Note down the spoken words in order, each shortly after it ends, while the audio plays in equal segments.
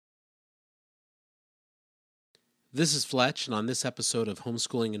This is Fletch, and on this episode of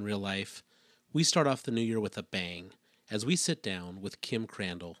Homeschooling in Real Life, we start off the new year with a bang as we sit down with Kim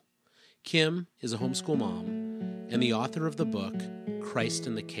Crandall. Kim is a homeschool mom and the author of the book, Christ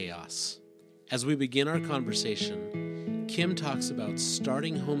in the Chaos. As we begin our conversation, Kim talks about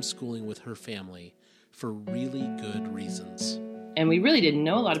starting homeschooling with her family for really good reasons. And we really didn't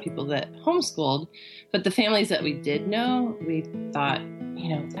know a lot of people that homeschooled, but the families that we did know, we thought,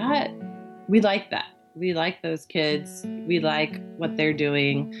 we like that. We like those kids. We like what they're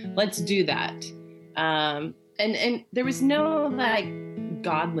doing. Let's do that. And there was no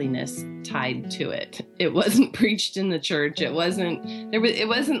godliness tied to it. It wasn't preached in the church. It wasn't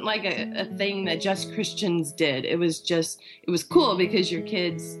like a thing that just Christians did. It was cool because your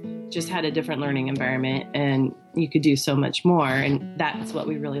kids just had a different learning environment and you could do so much more. And that's what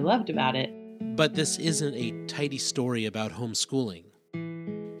we really loved about it. But this isn't a tidy story about homeschooling.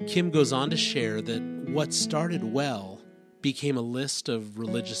 Kim goes on to share that what started well became a list of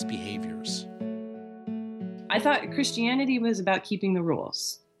religious behaviors. I thought Christianity was about keeping the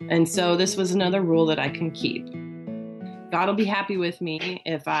rules. And so this was another rule that I can keep. God will be happy with me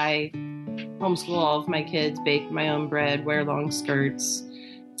if I homeschool all of my kids, bake my own bread, wear long skirts,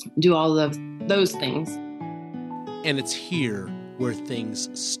 do all of those things. And it's here where things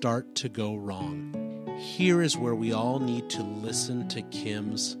start to go wrong. Here is where we all need to listen to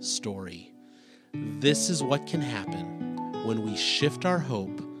Kim's story. This is what can happen when we shift our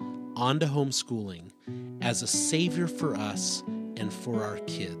hope onto homeschooling as a savior for us and for our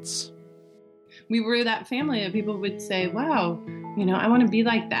kids. We were that family that people would say, wow, I want to be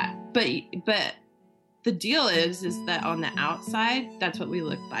like that. But the deal is that on the outside, that's what we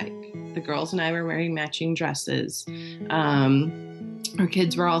looked like. The girls and I were wearing matching dresses. Our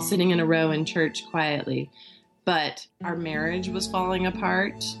kids were all sitting in a row in church quietly, but our marriage was falling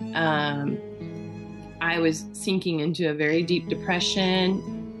apart. I was sinking into a very deep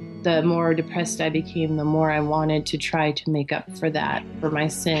depression. The more depressed I became, the more I wanted to try to make up for my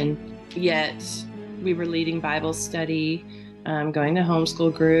sin. Yet we were leading Bible study, going to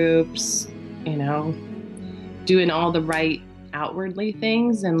homeschool groups, doing all the right outwardly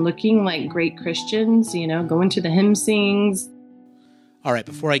things and looking like great Christians, going to the hymn sings. All right,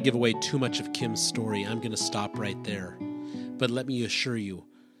 before I give away too much of Kim's story, I'm going to stop right there. But let me assure you,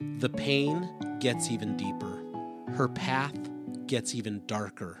 the pain gets even deeper. Her path gets even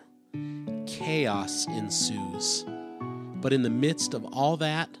darker. Chaos ensues. But in the midst of all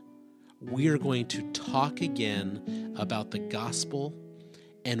that, we are going to talk again about the gospel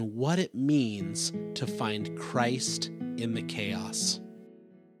and what it means to find Christ in the chaos.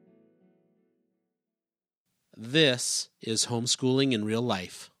 This is Homeschooling in Real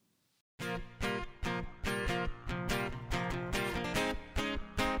Life.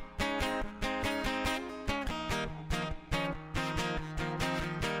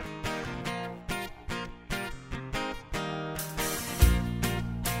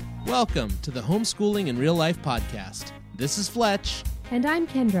 Welcome to the Homeschooling in Real Life podcast. This is Fletch. And I'm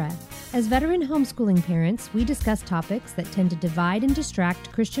Kendra. As veteran homeschooling parents, we discuss topics that tend to divide and distract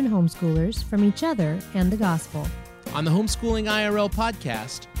Christian homeschoolers from each other and the gospel. On the Homeschooling IRL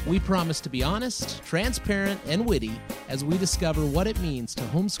podcast, we promise to be honest, transparent, and witty as we discover what it means to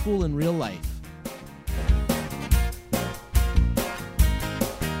homeschool in real life.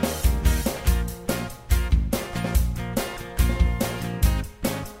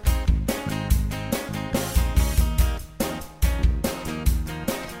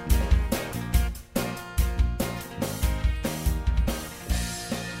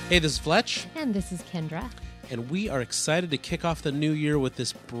 Hey, this is Fletch. And this is Kendra. And we are excited to kick off the new year with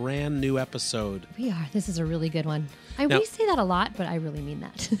this brand new episode. We are. This is a really good one. We say that a lot, but I really mean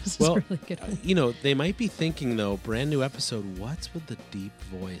that. This is a really good one. They might be thinking, though, brand new episode, what's with the deep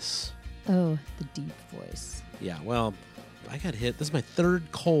voice? Oh, the deep voice. Yeah, well, I got hit. This is my third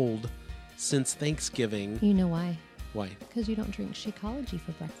cold since Thanksgiving. You know why? Why? Because you don't drink Shakeology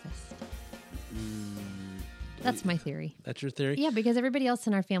for breakfast. That's my theory. That's your theory? Yeah, because everybody else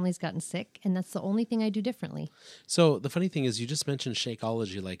in our family's gotten sick, and that's the only thing I do differently. So the funny thing is you just mentioned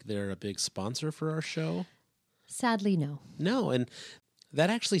Shakeology like they're a big sponsor for our show. Sadly, no. No, and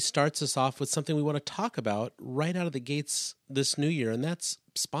that actually starts us off with something we want to talk about right out of the gates this new year, and that's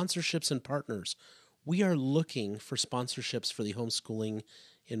sponsorships and partners. We are looking for sponsorships for the Homeschooling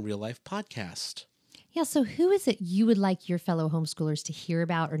in Real Life podcast. Yeah, so who is it you would like your fellow homeschoolers to hear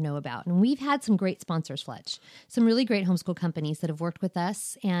about or know about? And we've had some great sponsors, Fletch. Some really great homeschool companies that have worked with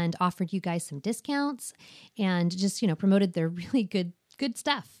us and offered you guys some discounts and just, promoted their really good good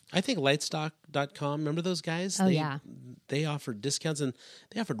stuff. I think lightstock.com, remember those guys? Oh, yeah. They offered discounts, and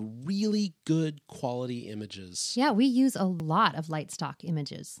they offered really good quality images. Yeah, we use a lot of Lightstock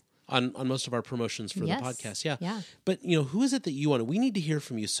images. On most of our promotions for Yes. the podcast. Yeah. Yeah. But, who is it that you want? We need to hear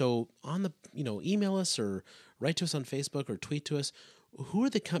from you. So on the, email us or write to us on Facebook or tweet to us. Who are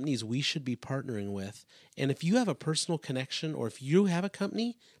the companies we should be partnering with? And if you have a personal connection, or if you have a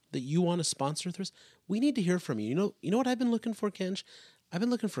company that you want to sponsor through us, we need to hear from you. You know what I've been looking for, Kenj? I've been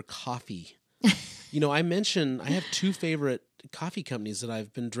looking for coffee. I mentioned I have 2 favorite coffee companies that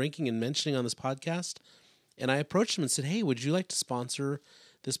I've been drinking and mentioning on this podcast. And I approached them and said, hey, would you like to sponsor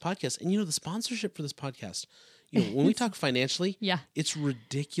this podcast? And the sponsorship for this podcast, when we talk financially, Yeah. it's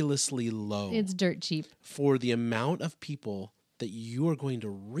ridiculously low. It's dirt cheap. For the amount of people that you are going to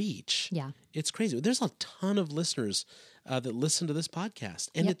reach. Yeah. It's crazy. There's a ton of listeners that listen to this podcast,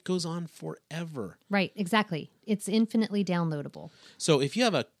 and Yep. it goes on forever. Right, exactly. It's infinitely downloadable. So if you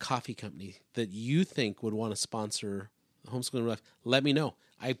have a coffee company that you think would want to sponsor Homeschooling Life, let me know.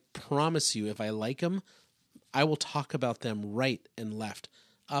 I promise you, if I like them, I will talk about them right and left,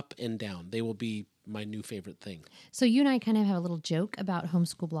 up and down. They will be my new favorite thing. So you and I kind of have a little joke about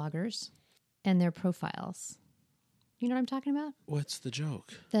homeschool bloggers and their profiles. You know what I'm talking about? What's the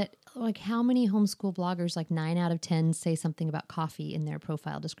joke? That, how many homeschool bloggers, 9 out of 10, say something about coffee in their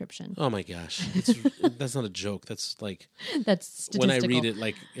profile description? Oh my gosh. That's not a joke. That's like, That's statistical. when I read it,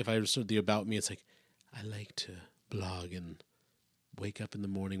 if I read the about me, it's like, I like to blog and wake up in the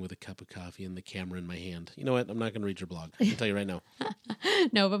morning with a cup of coffee and the camera in my hand. You know what? I'm not going to read your blog. I can tell you right now.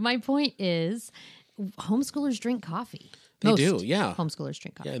 No, but my point is homeschoolers drink coffee. They Most do, yeah. Homeschoolers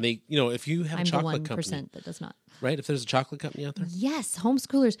drink coffee. Yeah, and they, if you have I'm a the chocolate 1% company, that does not. right? If there's a chocolate company out there, Yes,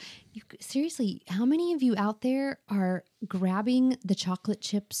 homeschoolers. Seriously, how many of you out there are grabbing the chocolate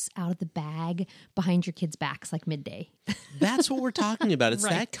chips out of the bag behind your kids' backs midday? that's what we're talking about. It's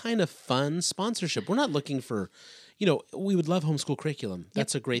Right. that kind of fun sponsorship. We're not looking for, we would love homeschool curriculum.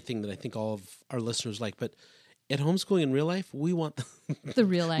 That's a great thing that I think all of our listeners like. But at Homeschooling in Real Life, we want The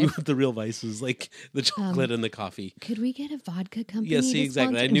real we life. want the real vices, like the chocolate and the coffee. Could we get a vodka company? Yeah, see, to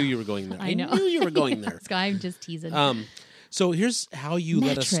exactly. I sponsor- knew you were going there. I know. knew you were going there. I'm just teasing. So here's how you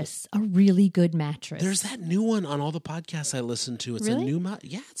let us. Mattress, a really good mattress. There's that new one on all the podcasts I listen to. It's Really? a new,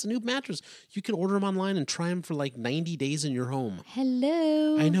 it's a new mattress. You can order them online and try them for 90 days in your home.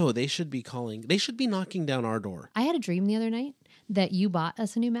 Hello. I know they should be calling. They should be knocking down our door. I had a dream the other night that you bought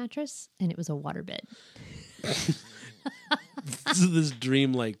us a new mattress, and it was a waterbed. This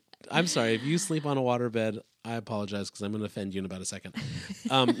dream, I'm sorry if you sleep on a waterbed. I apologize because I'm going to offend you in about a second.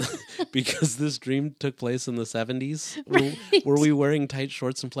 Because this dream took place in the 70s. Right. Were we wearing tight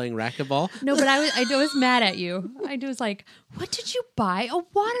shorts and playing racquetball? No, but I was mad at you. I was like, what did you buy a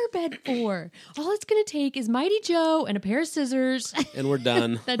waterbed for? All it's going to take is Mighty Joe and a pair of scissors. And we're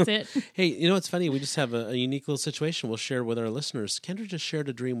done. That's it. Hey, it's funny. We just have a unique little situation we'll share with our listeners. Kendra just shared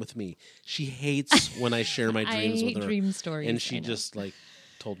a dream with me. She hates when I share my dreams I with hate her. dream stories. And she I know. just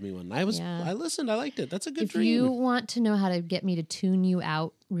told me one. Yeah. I listened. I liked it. That's a good If dream. you want to know how to get me to tune you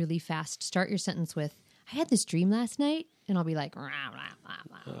out really fast, start your sentence with, I had this dream last night, and I'll be like, rah, rah, rah,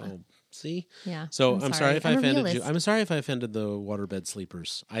 rah. Oh, see? Yeah. So I'm sorry if I I'm a offended you. realist. I'm sorry if I offended the waterbed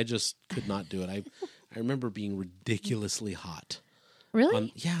sleepers. I just could not do it. I remember being ridiculously hot.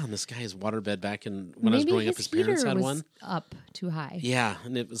 Really? On this guy's waterbed back when I was Maybe growing up. His parents heater had was one. up too high. Yeah,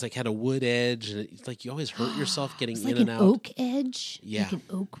 and it was had a wood edge, and it's you always hurt yourself getting It's in like and an out. oak edge. Yeah. Like an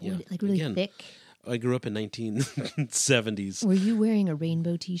oak Yeah. wood, really Again, thick. I grew up in 1970s. Were you wearing a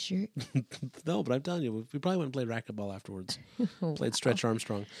rainbow t-shirt? No, but I'm telling you, we probably went and played racquetball afterwards. Oh, Played Stretch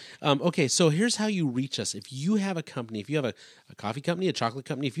Armstrong. Okay, so here's how you reach us. If you have a company, if you have a coffee company, a chocolate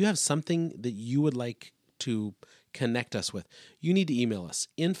company, if you have something that you would like to connect us with, you need to email us,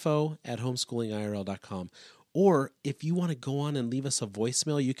 info@homeschoolingirl.com. Or if you want to go on and leave us a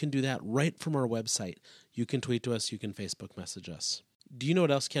voicemail, you can do that right from our website. You can tweet to us. You can Facebook message us. Do you know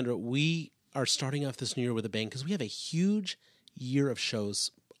what else, Kendra? We are starting off this new year with a bang because we have a huge year of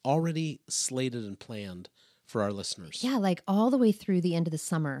shows already slated and planned for our listeners. Yeah, all the way through the end of the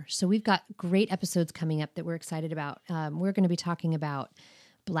summer. So we've got great episodes coming up that we're excited about. We're going to be talking about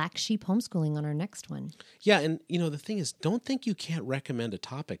Black Sheep homeschooling on our next one. Yeah, and the thing is, don't think you can't recommend a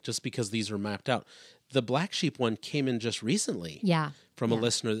topic just because these are mapped out. The Black Sheep one came in just recently. Yeah. From a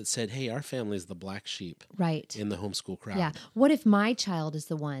listener that said, hey, our family is the black sheep Right. in the homeschool crowd. Yeah. What if my child is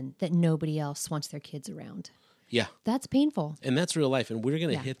the one that nobody else wants their kids around? Yeah. That's painful. And that's real life. And we're going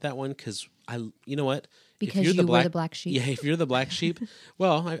to Yeah. hit that one because you know what? Because if you're you were the black sheep. Yeah, if you're the black sheep,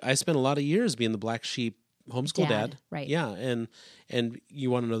 well, I spent a lot of years being the black sheep homeschool dad. Right. Yeah, and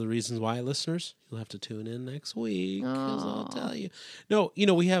you want to know the reasons why, listeners? You'll have to tune in next week, 'cause I'll tell you. No,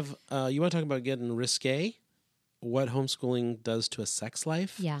 we have, you want to talk about getting risque? What homeschooling does to a sex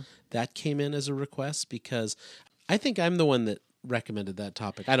life? Yeah. That came in as a request because I think I'm the one that recommended that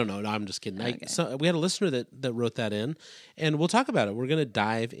topic. I don't know. No, I'm just kidding. Okay. So we had a listener that wrote that in, and we'll talk about it. We're going to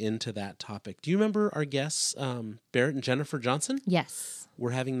dive into that topic. Do you remember our guests, Barrett and Jennifer Johnson? Yes.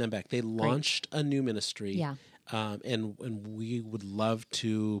 We're having them back. They launched a new ministry, Yeah. and we would love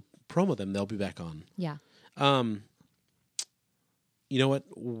to promo them. They'll be back on. Yeah. You know what?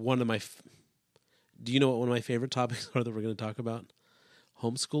 Do you know what one of my favorite topics are that we're going to talk about?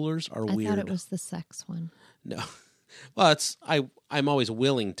 Homeschoolers are weird. I thought it was the sex one. No. Well, I'm always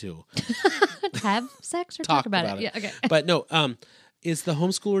willing to Have sex or talk about it? Yeah, okay. But no, it's the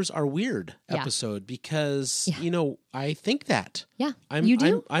homeschoolers are weird Yeah. episode because Yeah. I think that. Yeah. You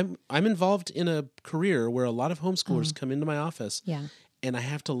do? I'm involved in a career where a lot of homeschoolers come into my office. Yeah. And I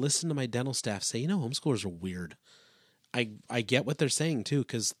have to listen to my dental staff say, homeschoolers are weird. I get what they're saying too,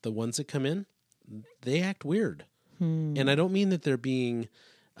 because the ones that come in, they act weird. And I don't mean that they're being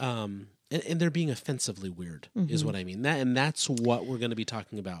and they're being offensively weird is what I mean. That's what we're going to be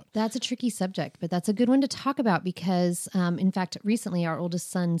talking about. That's a tricky subject, but that's a good one to talk about because, in fact, recently our oldest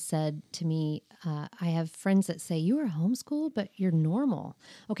son said to me, I have friends that say, you are homeschooled, but you're normal.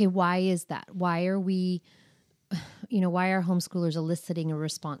 Okay, why is that? Why are we, why are homeschoolers eliciting a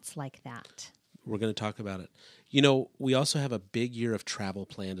response like that? We're going to talk about it. We also have a big year of travel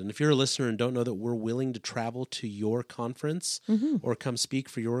planned. And if you're a listener and don't know that we're willing to travel to your conference or come speak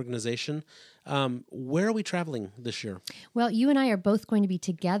for your organization, where are we traveling this year? Well, you and I are both going to be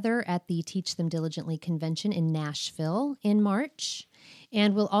together at the Teach Them Diligently convention in Nashville in March.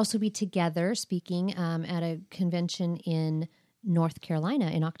 And we'll also be together speaking at a convention in North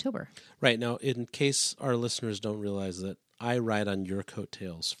Carolina in October. Right. Now, in case our listeners don't realize that, I ride on your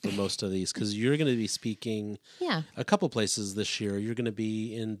coattails for most of these because you're going to be speaking a couple places this year. You're going to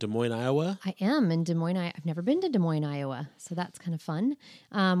be in Des Moines, Iowa. I am in Des Moines. I've never been to Des Moines, Iowa, so that's kind of fun.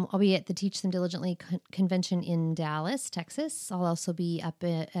 I'll be at the Teach Them Diligently convention in Dallas, Texas. I'll also be up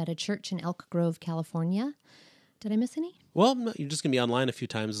at a church in Elk Grove, California. Did I miss any? Well, no, you're just going to be online a few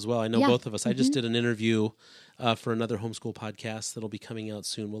times as well. I know both of us. I just did an interview for another homeschool podcast that'll be coming out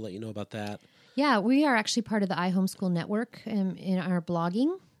soon. We'll let you know about that. Yeah, we are actually part of the iHomeschool Network in our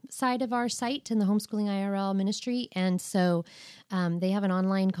blogging side of our site in the Homeschooling IRL ministry. And so they have an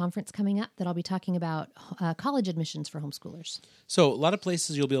online conference coming up that I'll be talking about college admissions for homeschoolers. So a lot of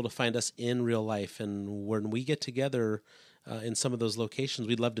places you'll be able to find us in real life. And when we get together in some of those locations,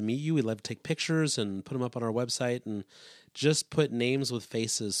 we'd love to meet you. We'd love to take pictures and put them up on our website and just put names with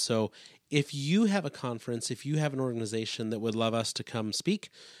faces. So if you have a conference, if you have an organization that would love us to come speak,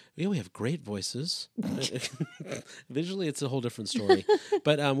 we have great voices. Visually, it's a whole different story.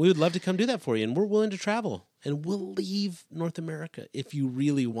 But we would love to come do that for you. And we're willing to travel. And we'll leave North America if you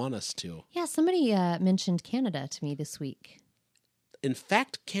really want us to. Yeah, somebody mentioned Canada to me this week. In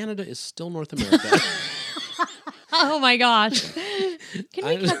fact, Canada is still North America. Oh, my gosh. Can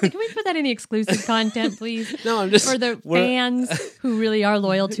we put that in the exclusive content, please? No, I'm just... For the fans who really are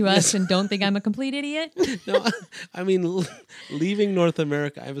loyal to us and don't think I'm a complete idiot? No, I mean, leaving North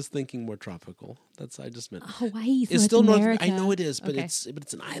America, I was thinking more tropical. I just meant... Hawaii is still North America. I know it is, but it's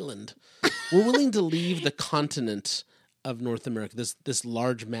an island. We're willing to leave the continent of North America, this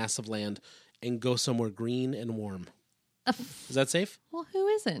large mass of land, and go somewhere green and warm. Is that safe? Well, who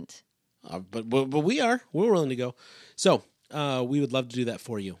isn't? But we are. We're willing to go. So we would love to do that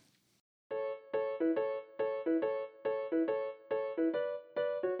for you.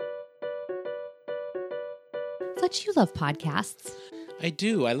 But you love podcasts. I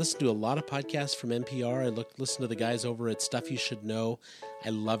do. I listen to a lot of podcasts from NPR. I listen to the guys over at Stuff You Should Know. I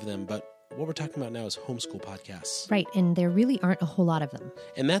love them. But what we're talking about now is homeschool podcasts. Right, and there really aren't a whole lot of them.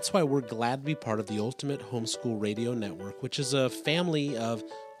 And that's why we're glad to be part of the Ultimate Homeschool Radio Network, which is a family of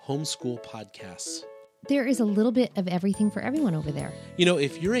homeschool podcasts. There is a little bit of everything for everyone over there.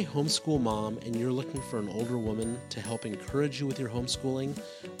 If you're a homeschool mom and you're looking for an older woman to help encourage you with your homeschooling,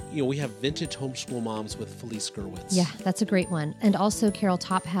 we have Vintage Homeschool Moms with Felice Gerwitz. Yeah, that's a great one. And also Carol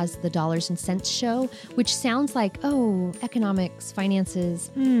Topp has the Dollars and Cents Show, which sounds like, economics,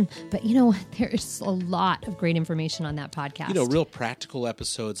 finances. But there is a lot of great information on that podcast. Real practical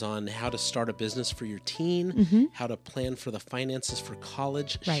episodes on how to start a business for your teen, how to plan for the finances for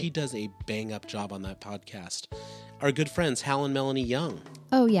college. Right. She does a bang-up job on that podcast. Our good friends, Hal and Melanie Young.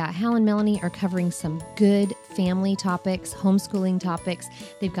 Oh, yeah. Hal and Melanie are covering some good family topics, homeschooling topics.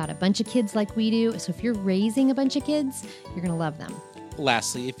 They've got a bunch of kids like we do. So if you're raising a bunch of kids, you're going to love them.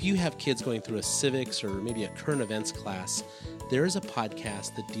 Lastly, if you have kids going through a civics or maybe a current events class, there is a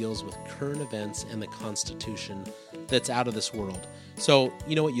podcast that deals with current events and the Constitution that's out of this world. So,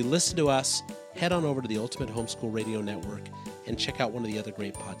 you know what? You listen to us, head on over to the Ultimate Homeschool Radio Network and check out one of the other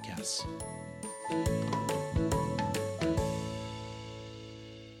great podcasts.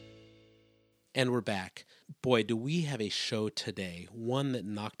 And we're back. Boy, do we have a show today, one that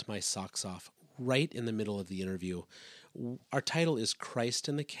knocked my socks off right in the middle of the interview. Our title is Christ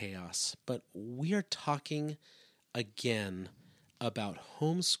in the Chaos, but we are talking again about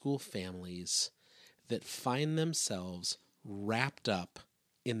homeschool families that find themselves wrapped up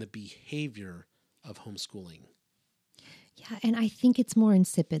in the behavior of homeschooling. Yeah, and I think it's more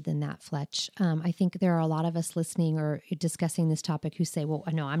insipid than that, Fletch. I think there are a lot of us listening or discussing this topic who say, well,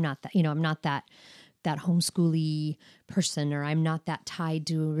 no, I'm not that, I'm not that homeschooly person, or I'm not that tied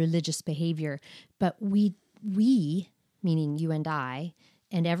to religious behavior. But we, meaning you and I,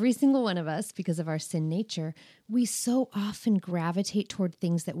 and every single one of us, because of our sin nature, we so often gravitate toward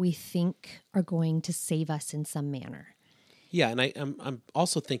things that we think are going to save us in some manner. Yeah, and I'm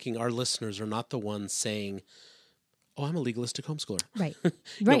also thinking our listeners are not the ones saying, oh, I'm a legalistic homeschooler. Right,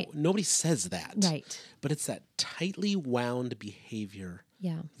 right. No, nobody says that. Right. But it's that tightly wound behavior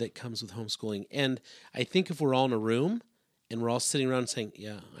that comes with homeschooling. And I think if we're all in a room and we're all sitting around saying,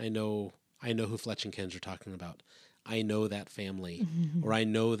 yeah, I know who Fletch and Ken's are talking about. I know that family, or I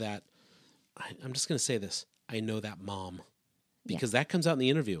know that, I'm just going to say this, I know that mom, because that comes out in the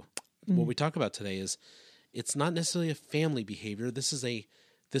interview. What we talk about today is, it's not necessarily a family behavior. This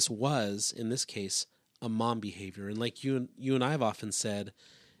was, in this case, a mom behavior. And like you and I have often said,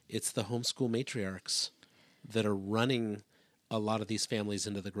 it's the homeschool matriarchs that are running a lot of these families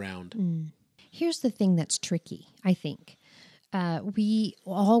into the ground. Here's the thing that's tricky, I think. We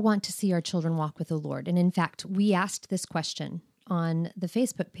all want to see our children walk with the Lord. And in fact, we asked this question on the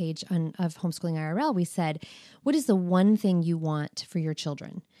Facebook page of Homeschooling IRL. We said, what is the one thing you want for your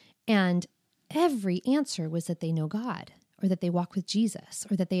children? And every answer was that they know God, or that they walk with Jesus,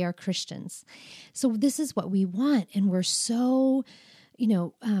 or that they are Christians. So this is what we want. And we're so,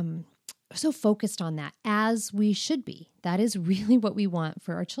 so focused on that, as we should be. That is really what we want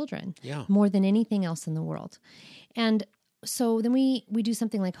for our children, more than anything else in the world. And so then we do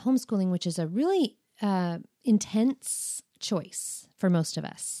something like homeschooling, which is a really intense choice for most of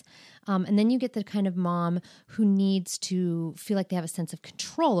us. And then you get the kind of mom who needs to feel like they have a sense of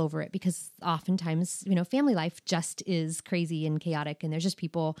control over it, because oftentimes, family life just is crazy and chaotic, and there's just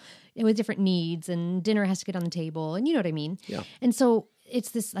people with different needs, and dinner has to get on the table, and you know what I mean? Yeah. And so it's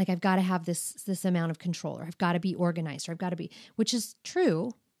this, like, I've got to have this amount of control, or I've got to be organized, or I've got to be, which is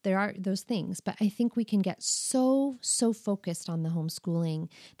true. There are those things, but I think we can get so focused on the homeschooling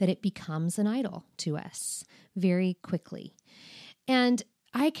that it becomes an idol to us very quickly. And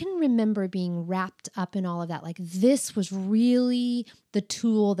I can remember being wrapped up in all of that. Like, this was really the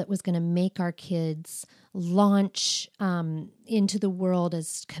tool that was going to make our kids launch into the world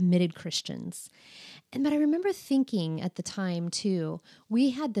as committed Christians. But I remember thinking at the time, too,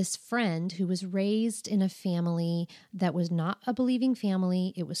 we had this friend who was raised in a family that was not a believing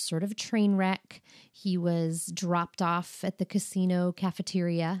family. It was sort of a train wreck. He was dropped off at the casino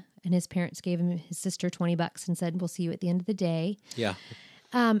cafeteria, and his parents gave him his sister $20 and said, we'll see you at the end of the day. Yeah.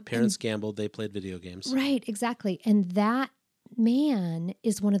 Parents gambled, they played video games. Right, exactly. And that man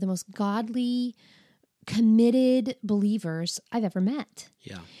is one of the most godly, committed believers I've ever met.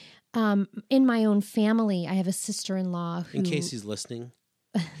 Yeah. In my own family, I have a sister-in-law who... In case he's listening,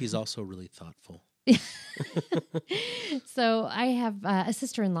 he's also really thoughtful. So I have a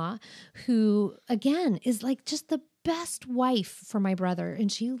sister-in-law who, again, is like just the best wife for my brother,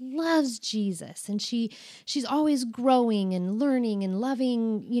 and she loves Jesus, and she's always growing and learning and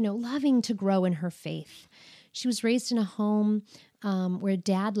loving to grow in her faith. She was raised in a home where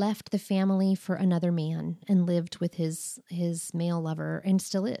dad left the family for another man and lived with his male lover, and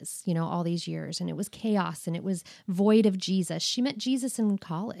still is, all these years. And it was chaos, and it was void of Jesus. She met Jesus in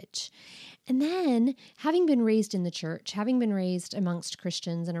college. And then, having been raised in the church, having been raised amongst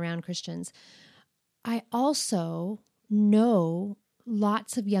Christians and around Christians, I also know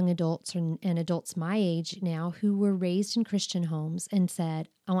lots of young adults and adults my age now who were raised in Christian homes and said,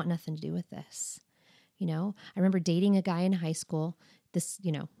 I want nothing to do with this. I remember dating a guy in high school. This,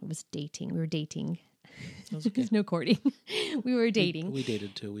 it was dating. We were dating. Okay. There's no courting. We were dating. We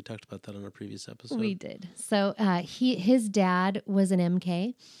dated too. We talked about that on our previous episode. We did. So his dad was an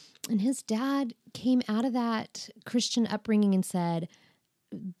MK, and his dad came out of that Christian upbringing and said,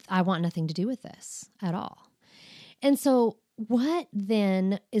 I want nothing to do with this at all. And so what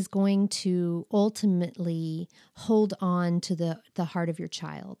then is going to ultimately hold on to the heart of your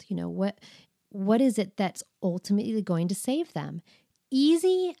child? What is it that's ultimately going to save them?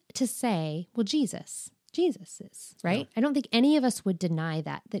 Easy to say, well, Jesus is, right? Yeah. I don't think any of us would deny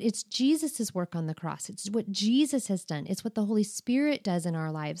that it's Jesus's work on the cross. It's what Jesus has done. It's what the Holy Spirit does in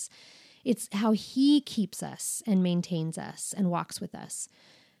our lives. It's how he keeps us and maintains us and walks with us.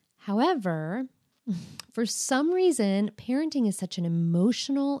 However, for some reason, parenting is such an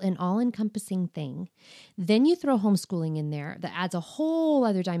emotional and all-encompassing thing. Then you throw homeschooling in there that adds a whole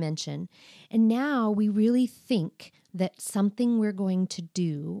other dimension. And now we really think that something we're going to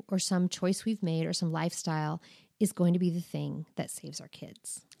do or some choice we've made or some lifestyle is going to be the thing that saves our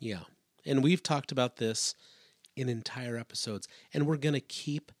kids. Yeah. And we've talked about this in entire episodes, and we're going to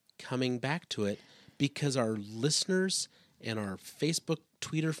keep coming back to it because our listeners and our Facebook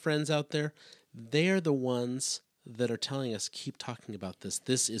tweeter friends out there, they're the ones that are telling us, keep talking about this.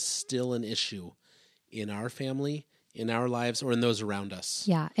 This is still an issue in our family, in our lives, or in those around us.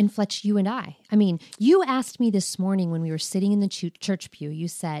 Yeah. And Fletch, you and I mean, you asked me this morning when we were sitting in the church pew, you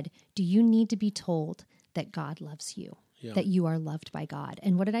said, do you need to be told that God loves you, that you are loved by God?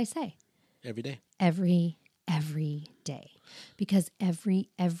 And what did I say? Every day. Every day. Because every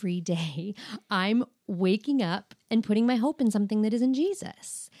day I'm waking up and putting my hope in something that is in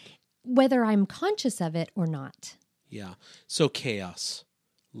Jesus, whether I'm conscious of it or not. Yeah. So chaos.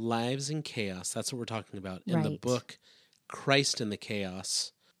 Lives in chaos. That's what we're talking about. And the book, Christ in the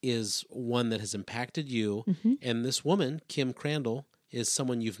Chaos, is one that has impacted you. Mm-hmm. And this woman, Kim Crandall, is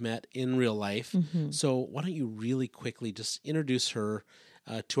someone you've met in real life. Mm-hmm. So why don't you really quickly just introduce her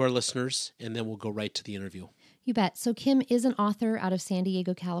to our listeners, and then we'll go right to the interview. You bet. So Kim is an author out of San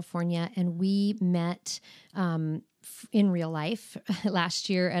Diego, California, and we met in real life last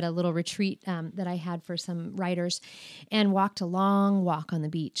year at a little retreat that I had for some writers, and walked a long walk on the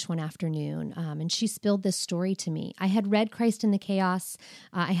beach one afternoon. And she spilled this story to me. I had read Christ in the Chaos.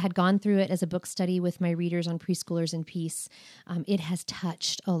 I had gone through it as a book study with my readers on Preschoolers in Peace. It has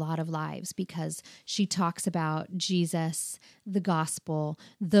touched a lot of lives because she talks about Jesus, the gospel,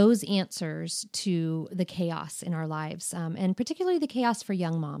 those answers to the chaos in our lives, and particularly the chaos for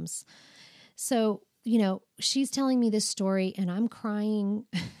young moms. So, she's telling me this story and I'm crying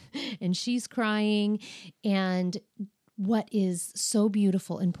and she's crying. And what is so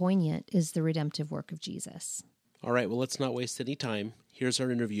beautiful and poignant is the redemptive work of Jesus. All right. Well, let's not waste any time. Here's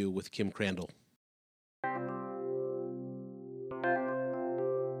our interview with Kim Crandall.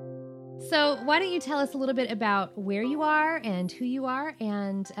 So why don't you tell us a little bit about where you are and who you are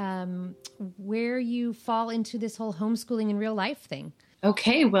and where you fall into this whole homeschooling in real life thing?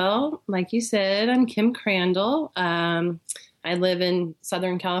 Okay, well, like you said, I'm Kim Crandall. I live in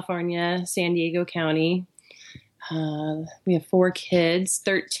Southern California, San Diego County. We have 4 kids,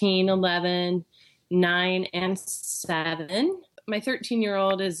 13, 11, 9, and 7. My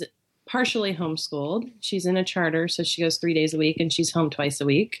 13-year-old is partially homeschooled. She's in a charter, so she goes 3 days a week, and she's home twice a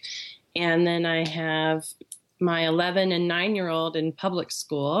week. And then I have my 11 and 9-year-old in public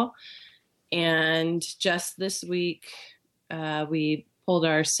school. And just this week, we pulled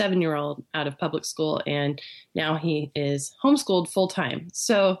our 7-year-old out of public school, and now he is homeschooled full time.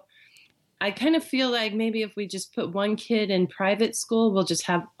 So I kind of feel like maybe if we just put one kid in private school, we'll just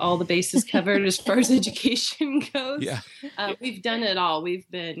have all the bases covered as far as education goes. Yeah. We've done it all. We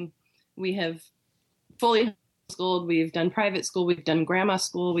have fully homeschooled. We've done private school. We've done grandma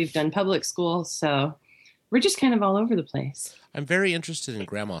school. We've done public school. So we're just kind of all over the place. I'm very interested in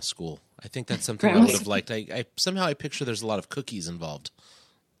grandma school. I think that's something I would have liked. I somehow I picture there's a lot of cookies involved.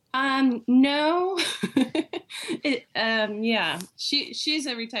 No. Yeah. She's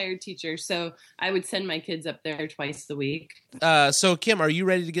a retired teacher, so I would send my kids up there twice a week. So Kim, are you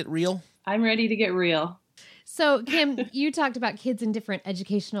ready to get real? I'm ready to get real. So, Kim, you talked about kids in different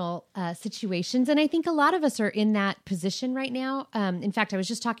educational situations, and I think a lot of us are in that position right now. In fact, I was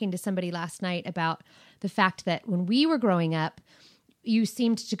just talking to somebody last night about the fact that when we were growing up, you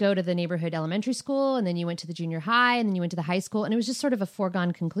seemed to go to the neighborhood elementary school, and then you went to the junior high, and then you went to the high school, and it was just sort of a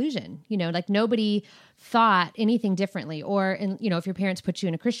foregone conclusion. Like nobody thought anything differently. Or, if your parents put you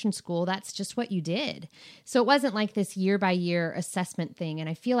in a Christian school, that's just what you did. So it wasn't like this year by year assessment thing. And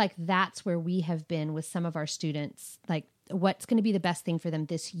I feel like that's where we have been with some of our students, like what's going to be the best thing for them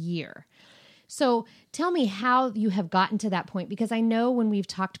this year. So tell me how you have gotten to that point, because I know when we've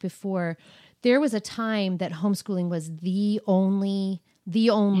talked before, there was a time that homeschooling was the only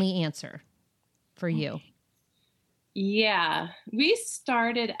answer for you. Yeah. We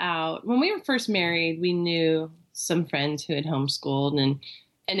started out, when we were first married, we knew some friends who had homeschooled,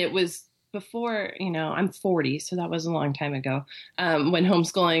 and it was before, I'm 40, so that was a long time ago, when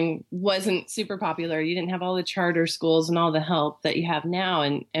homeschooling wasn't super popular. You didn't have all the charter schools and all the help that you have now.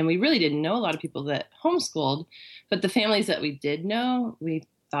 And we really didn't know a lot of people that homeschooled, but the families that we did know, we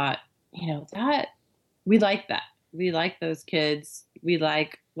thought, that we like that. We like those kids. We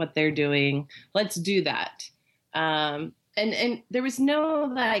like what they're doing. Let's do that. And there was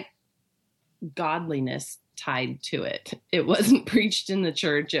no godliness tied to it. It wasn't preached in the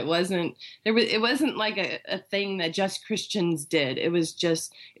church. It wasn't like a thing that just Christians did. It was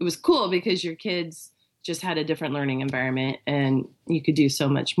cool because your kids just had a different learning environment and you could do so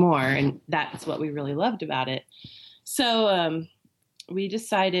much more. And that's what we really loved about it. So we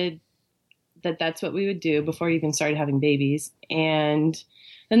decided that that's what we would do before we even started having babies. And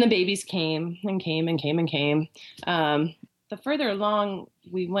then the babies came and came and came and came. The further along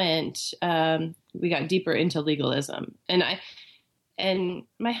we went, we got deeper into legalism. And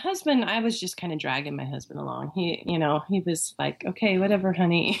my husband, I was just kind of dragging my husband along. He was like, okay, whatever,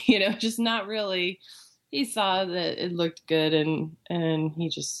 honey, just not really. He saw that it looked good and he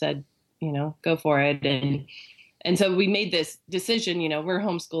just said, go for it. And so we made this decision, we're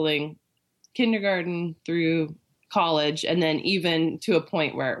homeschooling kindergarten through college, and then even to a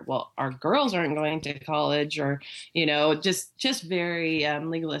point where, well, our girls aren't going to college, or just very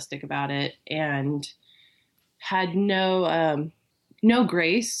legalistic about it, and had no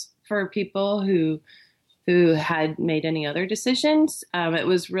grace for people who had made any other decisions. It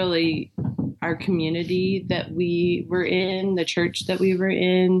was really our community that we were in, the church that we were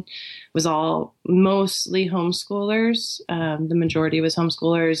in, was all mostly homeschoolers. The majority was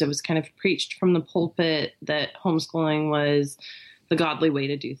homeschoolers. It was kind of preached from the pulpit that homeschooling was the godly way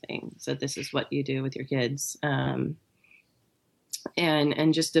to do things, that this is what you do with your kids. And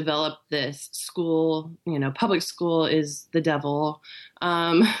just develop this school, public school is the devil.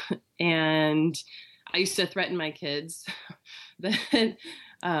 And I used to threaten my kids that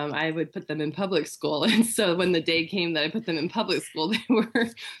I would put them in public school. And so when the day came that I put them in public school,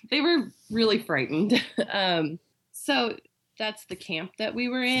 they were really frightened. So that's the camp that we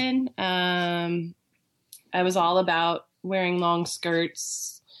were in. I was all about wearing long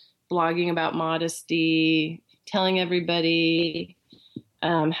skirts, blogging about modesty, telling everybody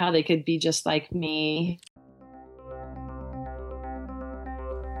how they could be just like me.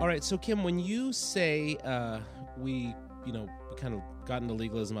 All right. So Kim, when you say we kind of got into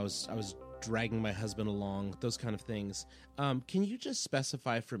legalism, I was dragging my husband along, those kind of things. Can you just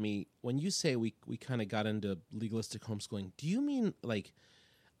specify for me, when you say we kind of got into legalistic homeschooling, do you mean like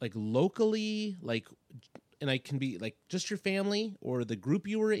locally, and I can be like just your family or the group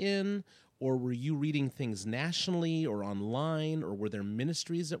you were in, or were you reading things nationally or online, or were there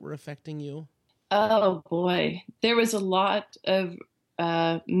ministries that were affecting you? Oh boy, there was a lot of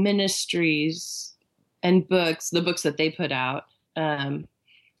ministries and books, the books that they put out,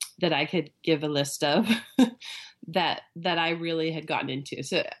 that I could give a list of that I really had gotten into.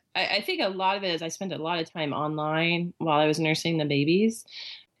 So I think a lot of it is I spent a lot of time online while I was nursing the babies.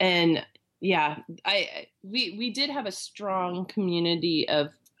 And yeah, we did have a strong community of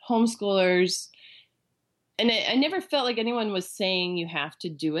homeschoolers. And I never felt like anyone was saying you have to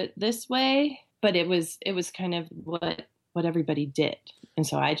do it this way, but it was kind of what everybody did. And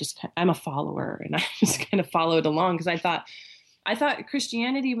so I'm a follower, and I just kind of followed along because I thought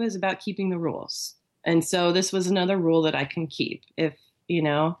Christianity was about keeping the rules. And so this was another rule that I can keep. If,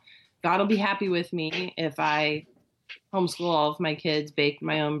 God will be happy with me if I homeschool all of my kids, bake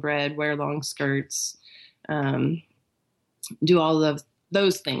my own bread, wear long skirts, do all of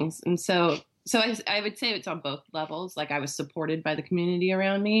those things. And so I would say it's on both levels. Like I was supported by the community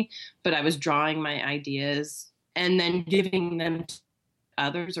around me, but I was drawing my ideas and then giving them to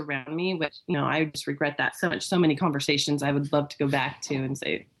others around me, which, I just regret that so much. So many conversations I would love to go back to and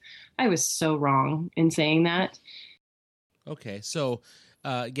say, I was so wrong in saying that. Okay. So,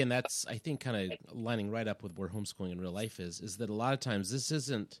 again, that's, I think, kind of lining right up with where homeschooling in real life is that a lot of times this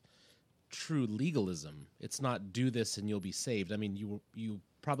isn't true legalism. It's not do this and you'll be saved. I mean, you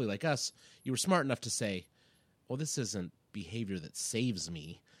probably, like us, you were smart enough to say, well, this isn't behavior that saves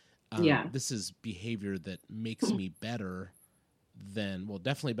me. This is behavior that makes me better than, well,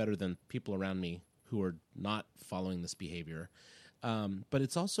 definitely better than people around me who are not following this behavior. But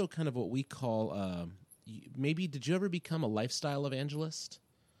it's also kind of what we call, maybe, did you ever become a lifestyle evangelist?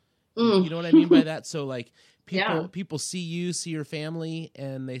 You know what I mean by that? So like people see your family,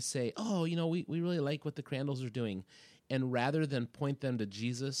 and they say, oh, we really like what the Crandalls are doing. And rather than point them to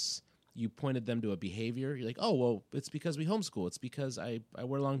Jesus, you pointed them to a behavior. You're like, oh, well, it's because we homeschool. It's because I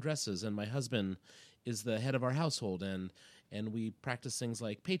wear long dresses and my husband is the head of our household, and we practice things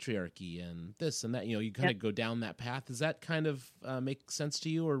like patriarchy and this and that. You kind of go down that path. Does that kind of make sense to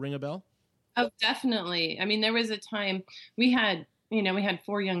you or ring a bell? Oh, definitely. I mean, there was a time we had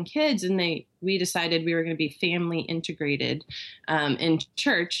 4 young kids, and we decided we were going to be family integrated in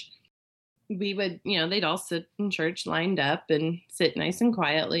church. We would, they'd all sit in church lined up and sit nice and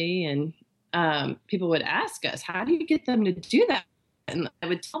quietly. And people would ask us, how do you get them to do that? And I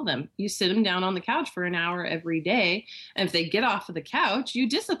would tell them, you sit them down on the couch for an hour every day. And if they get off of the couch, you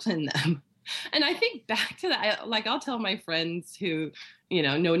discipline them. And I think back to that, I'll tell my friends who,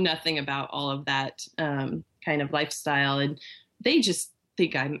 know nothing about all of that kind of lifestyle. And they just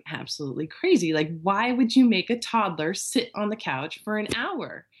think I'm absolutely crazy. Like, why would you make a toddler sit on the couch for an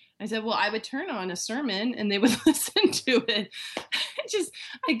hour? I said, well, I would turn on a sermon and they would listen to it.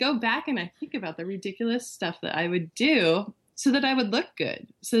 I go back and I think about the ridiculous stuff that I would do so that I would look good,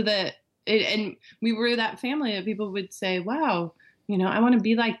 so that and we were that family that people would say, wow, I want to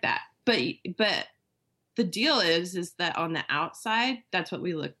be like that. But the deal is that on the outside, that's what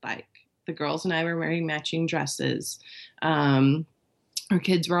we looked like. The girls and I were wearing matching dresses. Our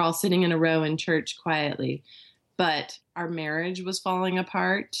kids were all sitting in a row in church quietly. But our marriage was falling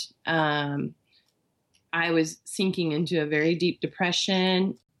apart. I was sinking into a very deep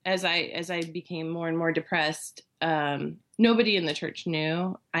depression. As I became more and more depressed, nobody in the church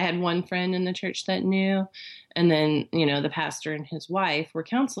knew. I had one friend in the church that knew. And then, the pastor and his wife were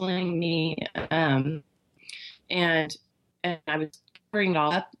counseling me. And I was covering it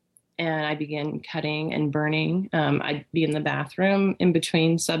all up. And I began cutting and burning. I'd be in the bathroom in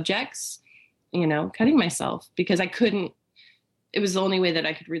between subjects, cutting myself because I couldn't. It was the only way that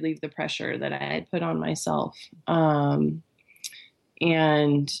I could relieve the pressure that I had put on myself. And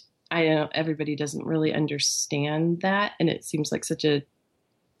I know everybody doesn't really understand that. And it seems like such a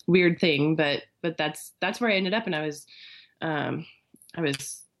weird thing, but that's where I ended up. And I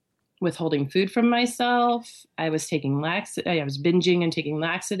was withholding food from myself. I was taking I was binging and taking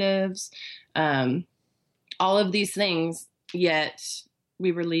laxatives, all of these things. Yet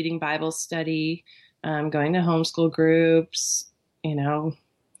we were leading Bible study, going to homeschool groups,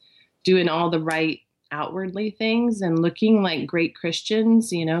 doing all the right outwardly things and looking like great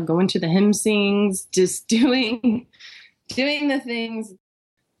Christians, going to the hymn sings, just doing the things.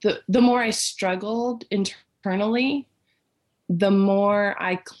 The more I struggled internally, the more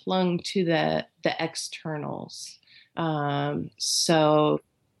I clung to the externals. So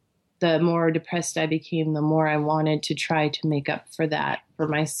the more depressed I became, the more I wanted to try to make up for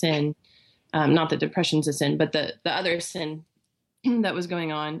my sin. Not that depression's a sin, but the other sin that was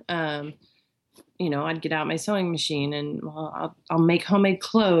going on. I'd get out my sewing machine and I'll make homemade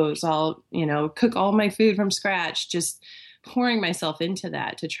clothes. I'll, cook all my food from scratch, just pouring myself into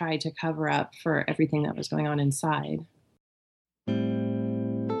that to try to cover up for everything that was going on inside.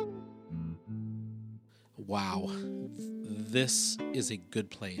 Wow. This is a good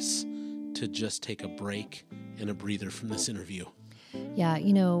place to just take a break and a breather from this interview. Yeah,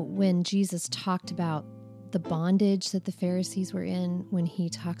 when Jesus talked about the bondage that the Pharisees were in, when he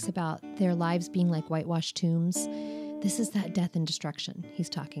talks about their lives being like whitewashed tombs, this is that death and destruction he's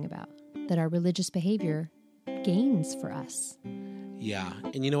talking about, that our religious behavior gains for us. Yeah,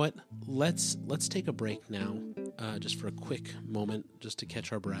 and you know what? Let's take a break now, just for a quick moment, just to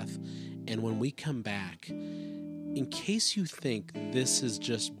catch our breath. And when we come back, in case you think this is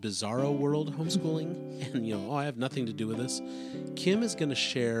just bizarro world homeschooling and, I have nothing to do with this, Kim is going to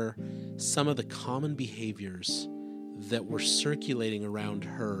share some of the common behaviors that were circulating around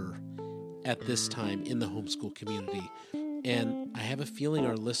her at this time in the homeschool community. And I have a feeling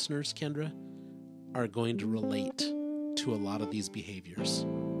our listeners, Kendra, are going to relate to a lot of these behaviors.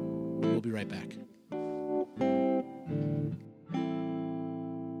 We'll be right back.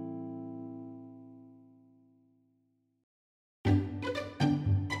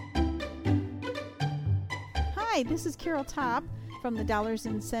 Hi, this is Carol Topp from the Dollars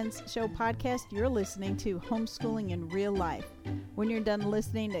and Cents Show podcast. You're listening to Homeschooling in Real Life. When you're done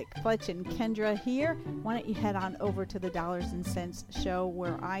listening to Fletch and Kendra here, why don't you head on over to the Dollars and Cents Show,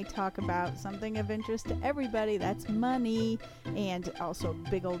 where I talk about something of interest to everybody. That's money, and also a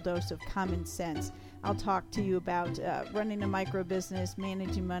big old dose of common sense. I'll talk to you about running a micro business,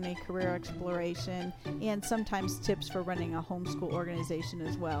 managing money, career exploration, and sometimes tips for running a homeschool organization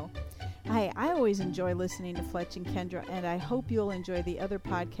as well. I always enjoy listening to Fletch and Kendra, and I hope you'll enjoy the other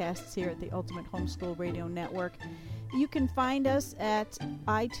podcasts here at the Ultimate Homeschool Radio Network. You can find us at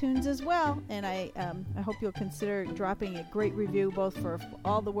iTunes as well, and I hope you'll consider dropping a great review both for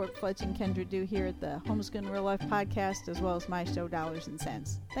all the work Fletch and Kendra do here at the Homeschooling Real Life podcast, as well as my show, Dollars and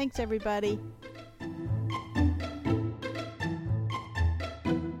Cents. Thanks, everybody.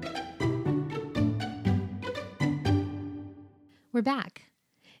 We're back.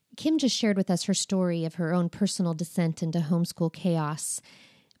 Kim just shared with us her story of her own personal descent into homeschool chaos.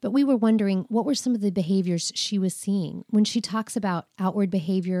 But we were wondering, what were some of the behaviors she was seeing? When she talks about outward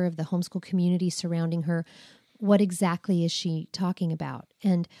behavior of the homeschool community surrounding her, what exactly is she talking about?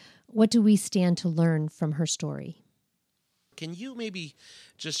 And what do we stand to learn from her story? Can you maybe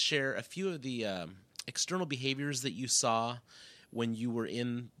just share a few of the external behaviors that you saw when you were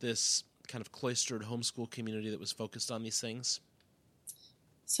in this kind of cloistered homeschool community that was focused on these things?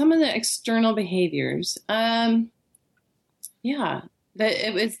 Some of the external behaviors,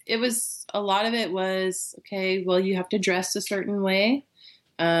 it was a lot of it was, okay, well, you have to dress a certain way.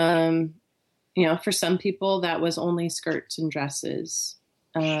 For some people that was only skirts and dresses.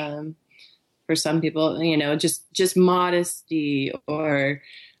 For some people, just modesty or,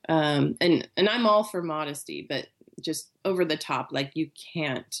 and I'm all for modesty, but just over the top, like you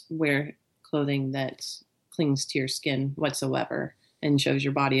can't wear clothing that clings to your skin whatsoever and shows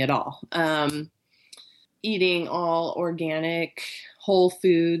your body at all. Eating all organic, whole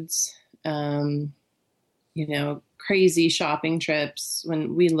foods, crazy shopping trips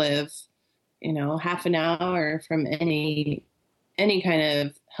when we live, half an hour from any kind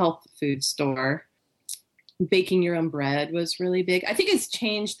of health food store. Baking your own bread was really big. I think it's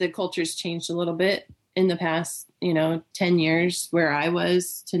changed. The culture's changed a little bit in the past, 10 years where I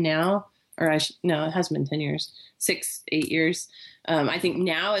was to now, it hasn't been 10 years, 6-8 years. I think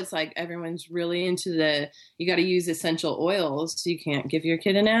now it's like everyone's really into you got to use essential oils. So you can't give your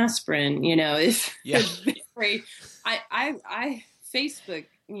kid an aspirin, it's very, I Facebook,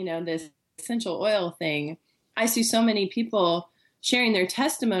 this essential oil thing. I see so many people sharing their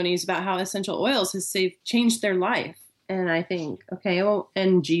testimonies about how essential oils has changed their life. And I think, okay, well,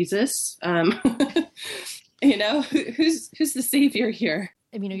 and Jesus, who's the savior here?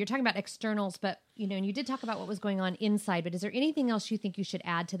 You're talking about externals, but, and you did talk about what was going on inside, but is there anything else you think you should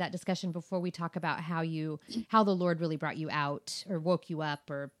add to that discussion before we talk about how the Lord really brought you out or woke you up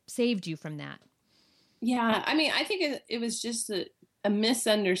or saved you from that? Yeah. I think it was just a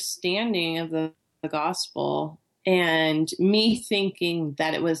misunderstanding of the gospel and me thinking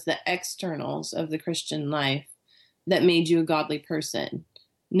that it was the externals of the Christian life that made you a godly person,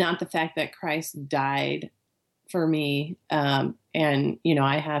 not the fact that Christ died for me. And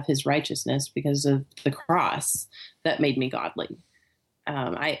I have his righteousness because of the cross that made me godly.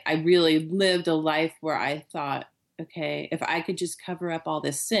 I really lived a life where I thought, okay, if I could just cover up all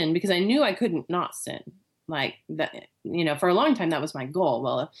this sin, because I knew I couldn't not sin like that, for a long time, that was my goal.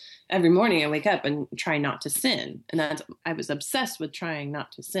 Well, every morning I wake up and try not to sin. And I was obsessed with trying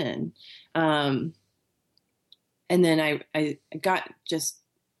not to sin. And then I got just,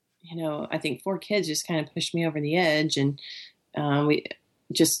 I think 4 kids just kind of pushed me over the edge, and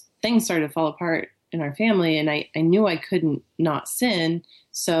things started to fall apart in our family, and I knew I couldn't not sin.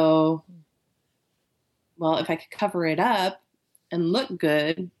 So, well, if I could cover it up and look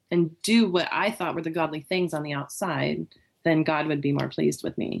good and do what I thought were the godly things on the outside, then God would be more pleased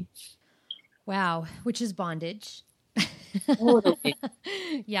with me. Wow. Which is bondage. Totally.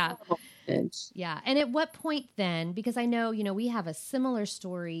 Yeah. Yeah. And at what point then, because I know, we have a similar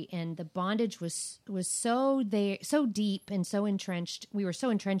story, and the bondage was so deep and so entrenched. We were so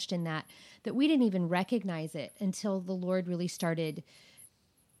entrenched in that we didn't even recognize it until the Lord really started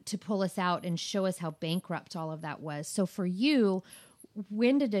to pull us out and show us how bankrupt all of that was. So for you,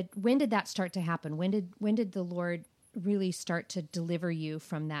 when did that start to happen? When did the Lord really start to deliver you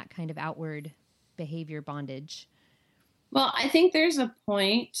from that kind of outward behavior bondage? Well, I think there's a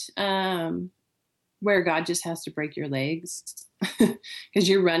point where God just has to break your legs because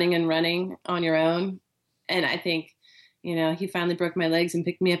you're running and running on your own. And I think, he finally broke my legs and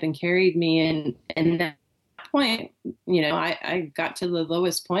picked me up and carried me. And that point, I got to the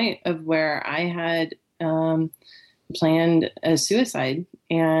lowest point of where I had planned a suicide,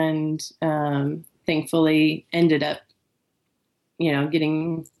 and thankfully ended up,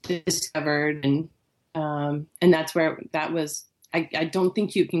 getting discovered, and that's where that was. I don't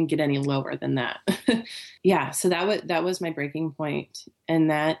think you can get any lower than that. Yeah, so that was my breaking point, and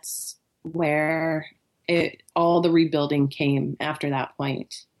that's where all the rebuilding came after that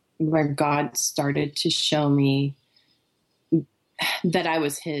point, where God started to show me that I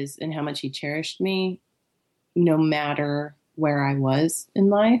was his and how much he cherished me, no matter where I was in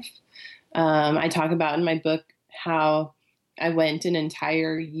life. I talk about in my book how I went an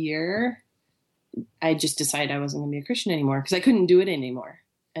entire year. I just decided I wasn't going to be a Christian anymore because I couldn't do it anymore.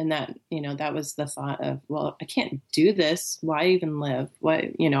 And that, that was the thought of, well, I can't do this. Why even live?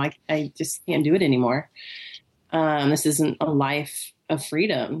 Why, I just can't do it anymore. This isn't a life of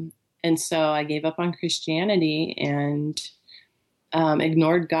freedom. And so I gave up on Christianity and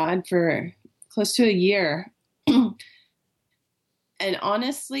ignored God for close to a year. And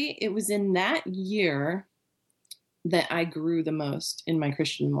honestly, it was in that year that I grew the most in my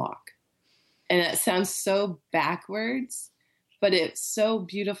Christian walk. And it sounds so backwards, but it's so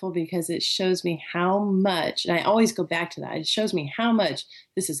beautiful because it shows me how much, and I always go back to that, it shows me how much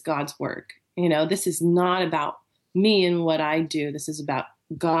this is God's work. This is not about me and what I do. This is about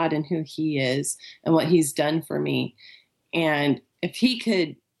God and who he is and what he's done for me. And if he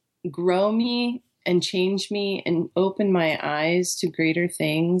could grow me and change me and open my eyes to greater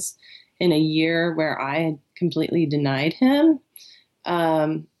things in a year where I had completely denied him,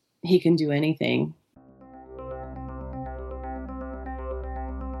 he can do anything.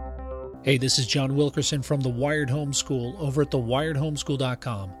 Hey, this is John Wilkerson from The Wired Homeschool over at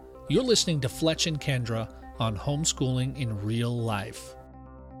thewiredhomeschool.com. You're listening to Fletch and Kendra on homeschooling in real life.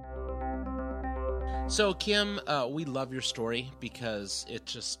 So, Kim, we love your story because it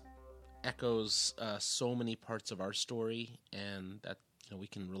just echoes so many parts of our story, and that we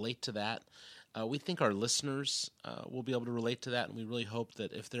can relate to that. We think our listeners will be able to relate to that, and we really hope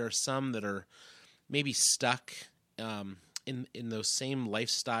that if there are some that are maybe stuck in those same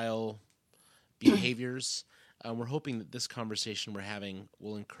lifestyle behaviors, we're hoping that this conversation we're having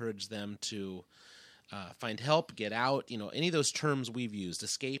will encourage them to find help, get out, any of those terms we've used,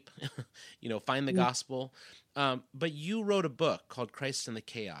 escape, find the gospel. But you wrote a book called Christ in the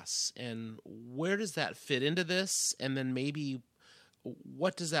Chaos. And where does that fit into this? And then maybe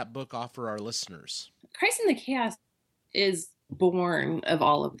what does that book offer our listeners? Christ in the Chaos is born of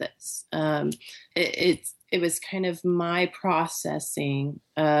all of this. It was kind of my processing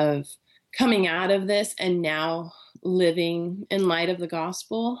of coming out of this and now living in light of the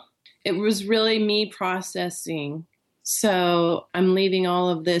gospel. It was really me processing. So I'm leaving all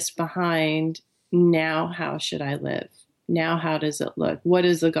of this behind. Now, how should I live? Now, how does it look? What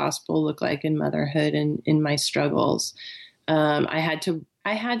does the gospel look like in motherhood and in my struggles? I had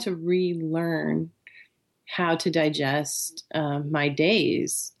to relearn how to digest my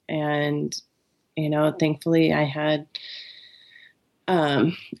days. And, thankfully I had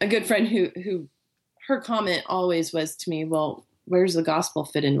a good friend who her comment always was to me, well, where's the gospel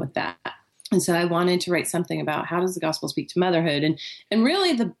fit in with that? And so I wanted to write something about how does the gospel speak to motherhood? And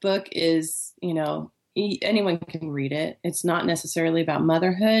really the book is, anyone can read it. It's not necessarily about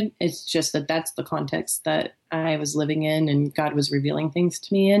motherhood. It's just that that's the context that I was living in and God was revealing things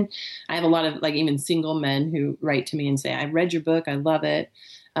to me in. I have a lot of even single men who write to me and say, I read your book. I love it.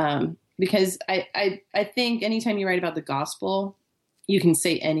 Because I think anytime you write about the gospel, you can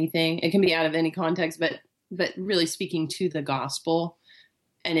say anything. It can be out of any context, but really speaking to the gospel,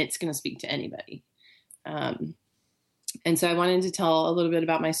 and it's going to speak to anybody. And so I wanted to tell a little bit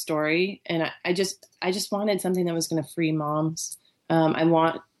about my story, and I just wanted something that was going to free moms. I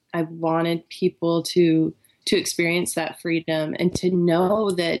wanted people to experience that freedom and to know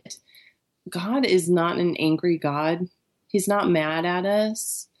that God is not an angry God. He's not mad at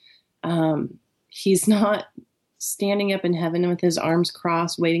us. He's not standing up in heaven with his arms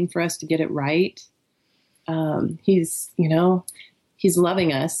crossed, waiting for us to get it right. He's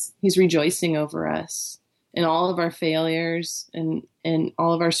loving us. He's rejoicing over us in all of our failures and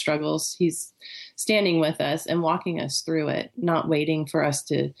all of our struggles. He's standing with us and walking us through it, not waiting for us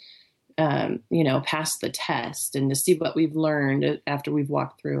to, pass the test and to see what we've learned after we've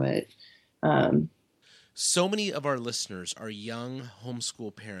walked through it. So many of our listeners are young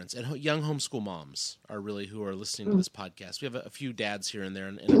homeschool parents, and young homeschool moms are really who are listening to this podcast. We have a few dads here and there,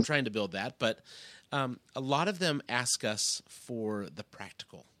 and I'm trying to build that. But a lot of them ask us for the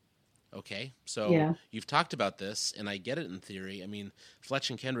practical. Okay, so You've talked about this, and I get it in theory. I mean, Fletch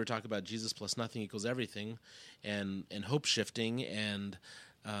and Kendra talk about Jesus plus nothing equals everything, and hope shifting, and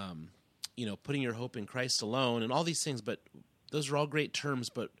putting your hope in Christ alone, and all these things. But those are all great terms.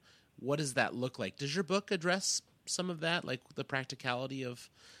 But what does that look like? Does your book address some of that, like the practicality of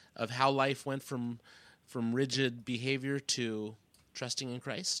how life went from rigid behavior to trusting in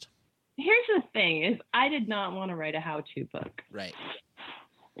Christ? Here's the thing: is I did not want to write a how-to book. Right.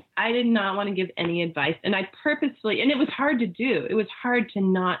 I did not want to give any advice, and I purposefully, and it was hard to do. It was hard to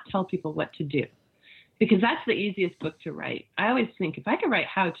not tell people what to do, because that's the easiest book to write. I always think if I could write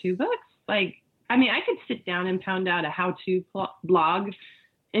how-to books, I could sit down and pound out a how-to blog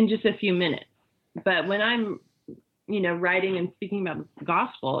in just a few minutes. But when I'm writing and speaking about the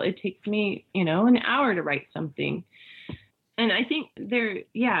gospel, it takes me, an hour to write something. And I think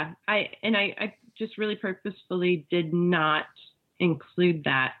I just really purposefully did not include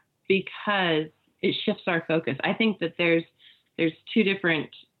that because it shifts our focus. I think that there's two different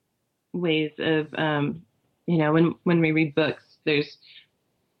ways of, when we read books, there's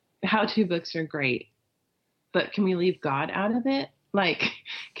how-to books are great, but can we leave God out of it? Like,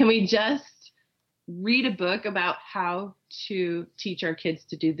 can we just read a book about how to teach our kids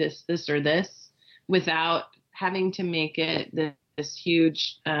to do this, or this, without having to make it this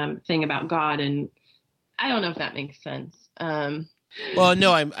huge thing about God? And I don't know if that makes sense. Well,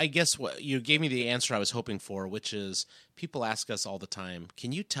 no, I guess what you gave me the answer I was hoping for, which is people ask us all the time,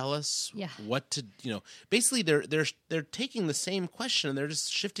 can you tell us what to, basically they're taking the same question and they're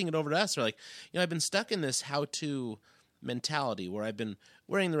just shifting it over to us. They're like, I've been stuck in this how-to mentality where I've been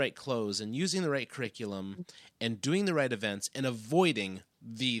wearing the right clothes and using the right curriculum and doing the right events and avoiding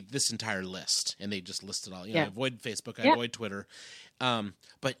this entire list. And they just list it all. I avoid Facebook, I avoid Twitter.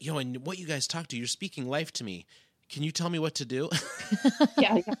 But and what you guys talk to, you're speaking life to me. Can you tell me what to do?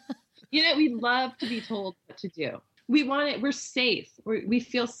 Yeah. We love to be told what to do. We want it. We're safe. We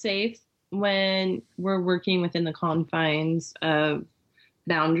feel safe when we're working within the confines of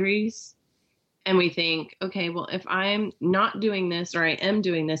boundaries. And we think, okay, well, if I'm not doing this or I am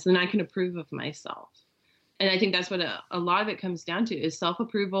doing this, then I can approve of myself. And I think that's what a lot of it comes down to is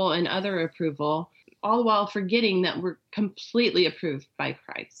self-approval and other approval, all while forgetting that we're completely approved by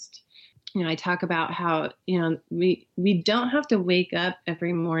Christ. I talk about how, we don't have to wake up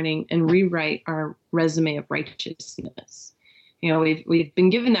every morning and rewrite our resume of righteousness. We've been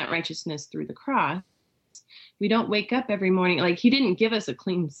given that righteousness through the cross. We don't wake up every morning. Like, he didn't give us a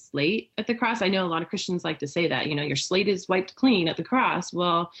clean slate at the cross. I know a lot of Christians like to say that, your slate is wiped clean at the cross.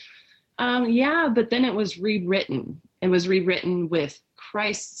 Well, but then it was rewritten. It was rewritten with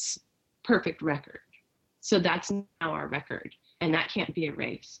Christ's perfect record. So that's now our record. And that can't be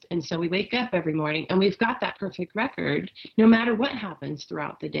erased. And so we wake up every morning and we've got that perfect record, no matter what happens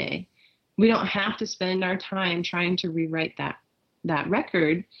throughout the day. We don't have to spend our time trying to rewrite that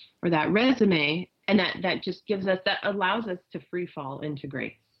record or that resume. And that just that allows us to free fall into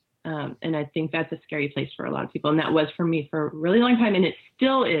grace. And I think that's a scary place for a lot of people. And that was for me for a really long time. And it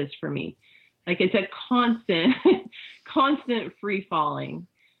still is for me. Like, it's a constant free falling.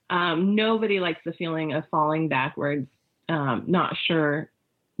 Nobody likes the feeling of falling backwards. Not sure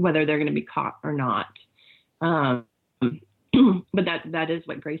whether they're going to be caught or not. But that is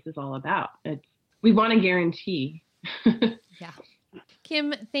what grace is all about. We want a guarantee. Yeah.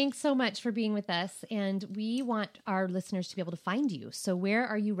 Kim, thanks so much for being with us. And we want our listeners to be able to find you. So where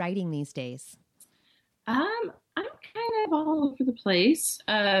are you writing these days? I'm kind of all over the place.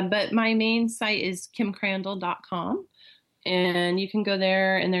 But my main site is kimcrandall.com. And you can go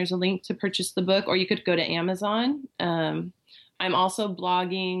there and there's a link to purchase the book, or you could go to Amazon. I'm also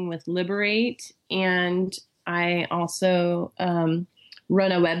blogging with Liberate, and I also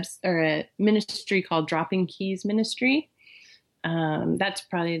run a ministry called Dropping Keys Ministry. That's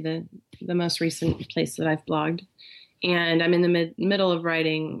probably the most recent place that I've blogged. And I'm in the middle of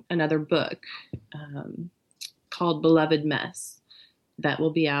writing another book called Beloved Mess that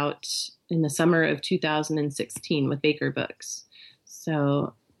will be out in the summer of 2016 with Baker Books.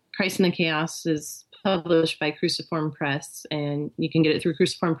 So Christ in the Chaos is published by Cruciform Press, and you can get it through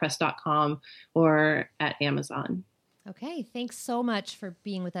cruciformpress.com or at Amazon. Okay. Thanks so much for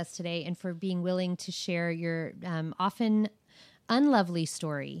being with us today and for being willing to share your often unlovely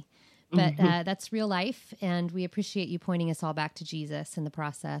story. But that's real life, and we appreciate you pointing us all back to Jesus in the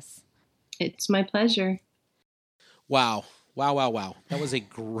process. It's my pleasure. Wow. That was a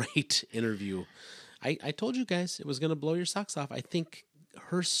great interview. I told you guys it was going to blow your socks off. I think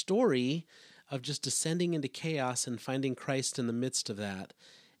her story of just descending into chaos and finding Christ in the midst of that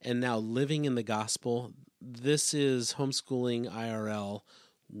and now living in the gospel, this is Homeschooling IRL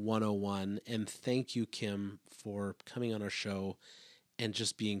 101. And thank you, Kim, for coming on our show and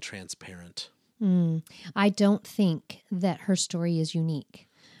just being transparent. I don't think that her story is unique.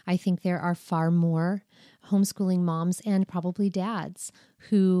 I think there are far more homeschooling moms and probably dads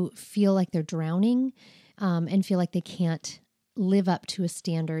who feel like they're drowning and feel like they can't live up to a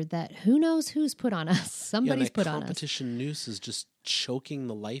standard that who knows who's put on us. Somebody's put on us. Competition noose is just choking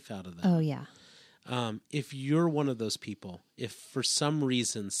the life out of them. Oh, yeah. If you're one of those people, if for some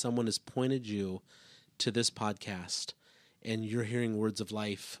reason someone has pointed you to this podcast and you're hearing words of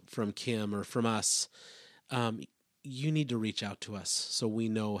life from Kim or from us, you need to reach out to us so we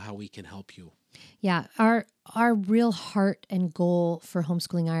know how we can help you. Yeah, our real heart and goal for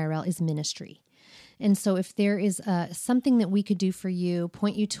Homeschooling IRL is ministry. And so if there is something that we could do for you,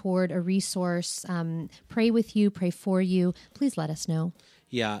 point you toward a resource, pray with you, pray for you, please let us know.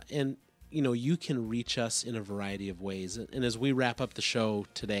 Yeah, and you can reach us in a variety of ways. And as we wrap up the show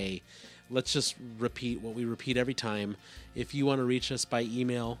today, let's just repeat what we repeat every time. If you want to reach us by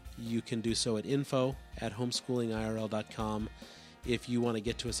email, you can do so at info@homeschoolingirl.com. If you want to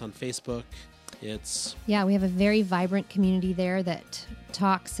get to us on Facebook, it's... Yeah, we have a very vibrant community there that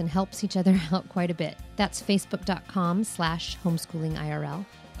talks and helps each other out quite a bit. That's facebook.com/homeschoolingirl.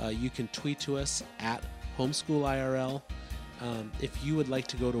 You can tweet to us at homeschoolirl. If you would like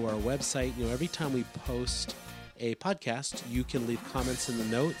to go to our website, every time we post a podcast, you can leave comments in the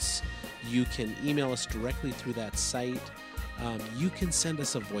notes. You can email us directly through that site. You can send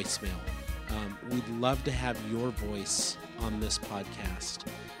us a voicemail. We'd love to have your voice on this podcast.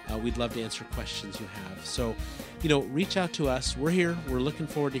 We'd love to answer questions you have. So, reach out to us. We're here. We're looking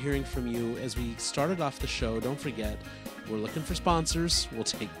forward to hearing from you. As we started off the show, don't forget, we're looking for sponsors. We'll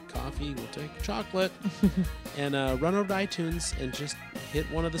take coffee. We'll take chocolate. And run over to iTunes and just hit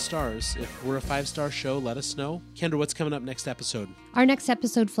one of the stars. If we're a 5-star show, let us know. Kendra, what's coming up next episode? Our next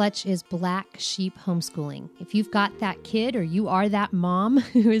episode, Fletch, is Black Sheep Homeschooling. If you've got that kid or you are that mom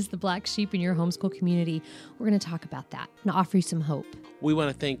who is the black sheep in your homeschool community, we're going to talk about that and offer you some hope. We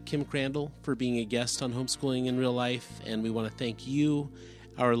want to thank Kim Crandall for being a guest on Homeschooling in Real Life, and we want to thank you,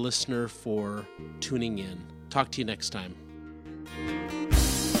 our listener, for tuning in. Talk to you next time.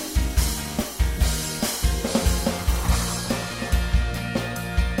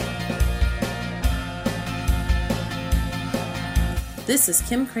 This is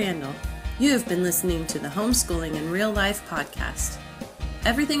Kim Crandall. You have been listening to the Homeschooling in Real Life podcast.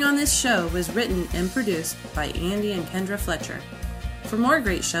 Everything on this show was written and produced by Andy and Kendra Fletcher. For more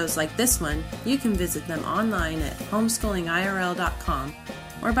great shows like this one, you can visit them online at homeschoolingirl.com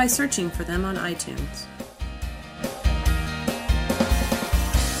or by searching for them on iTunes.